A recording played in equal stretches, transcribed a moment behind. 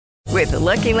With the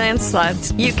Lucky Land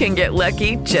Slots, you can get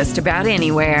lucky just about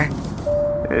anywhere.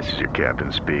 This is your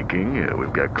captain speaking.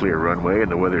 We've got clear runway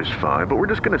and the weather's fine, but we're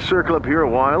just going to circle up here a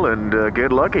while and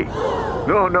get lucky.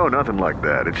 No, nothing like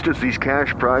that. It's just these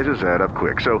cash prizes add up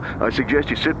quick. So I suggest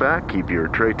you sit back, keep your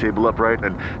tray table upright,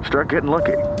 and start getting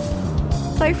lucky.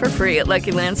 Play for free at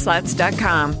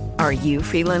LuckyLandSlots.com. Are you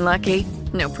feeling lucky?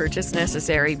 No purchase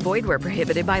necessary. Void where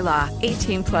prohibited by law.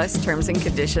 18 plus terms and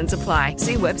conditions apply.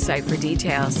 See website for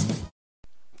details.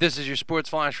 This is your Sports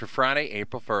Flash for Friday,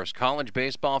 April 1st. College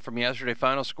baseball from yesterday.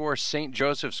 Final score, St.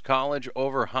 Joseph's College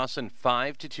over Husson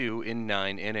 5-2 in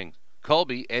 9 innings.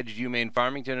 Colby edged UMaine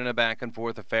Farmington in a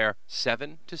back-and-forth affair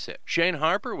 7-6. Shane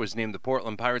Harper was named the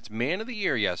Portland Pirates Man of the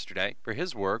Year yesterday for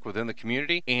his work within the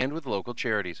community and with local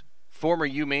charities. Former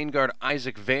UMaine guard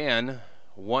Isaac Vann,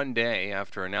 one day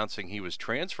after announcing he was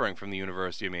transferring from the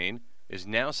University of Maine, is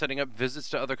now setting up visits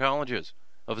to other colleges.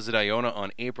 He'll visit Iona on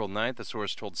April 9th, the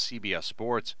source told CBS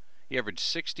Sports. He averaged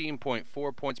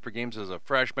 16.4 points per game as a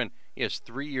freshman. He has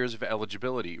 3 years of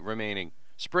eligibility remaining.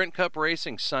 Sprint Cup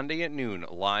racing Sunday at noon,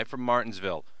 live from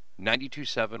Martinsville.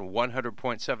 92.7,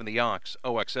 100.7 the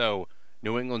WOXO,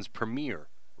 New England's premier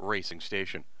racing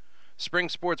station. Spring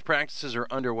sports practices are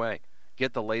underway.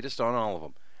 Get the latest on all of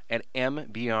them at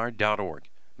mbr.org,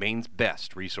 Maine's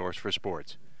best resource for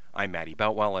sports. I'm Matty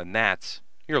Boutwell, and that's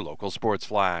your local Sports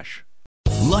Flash.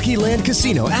 Lucky Land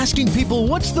Casino, asking people,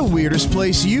 what's the weirdest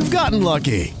place you've gotten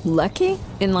lucky? Lucky?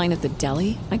 In line at the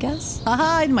deli, I guess?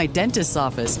 Aha, in my dentist's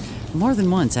office. More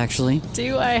than once, actually.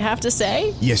 Do I have to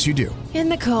say? Yes, you do. In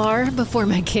the car before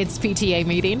my kids' PTA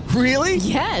meeting. Really?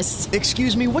 Yes.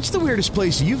 Excuse me, what's the weirdest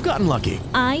place you've gotten lucky?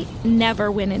 I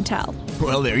never win and tell.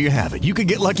 Well, there you have it. You can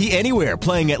get lucky anywhere,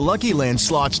 playing at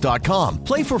LuckyLandSlots.com.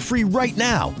 Play for free right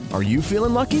now. Are you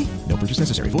feeling lucky? No purchase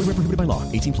necessary. Void where prohibited by law.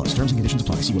 18 plus. Terms and conditions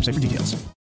apply. See website for details.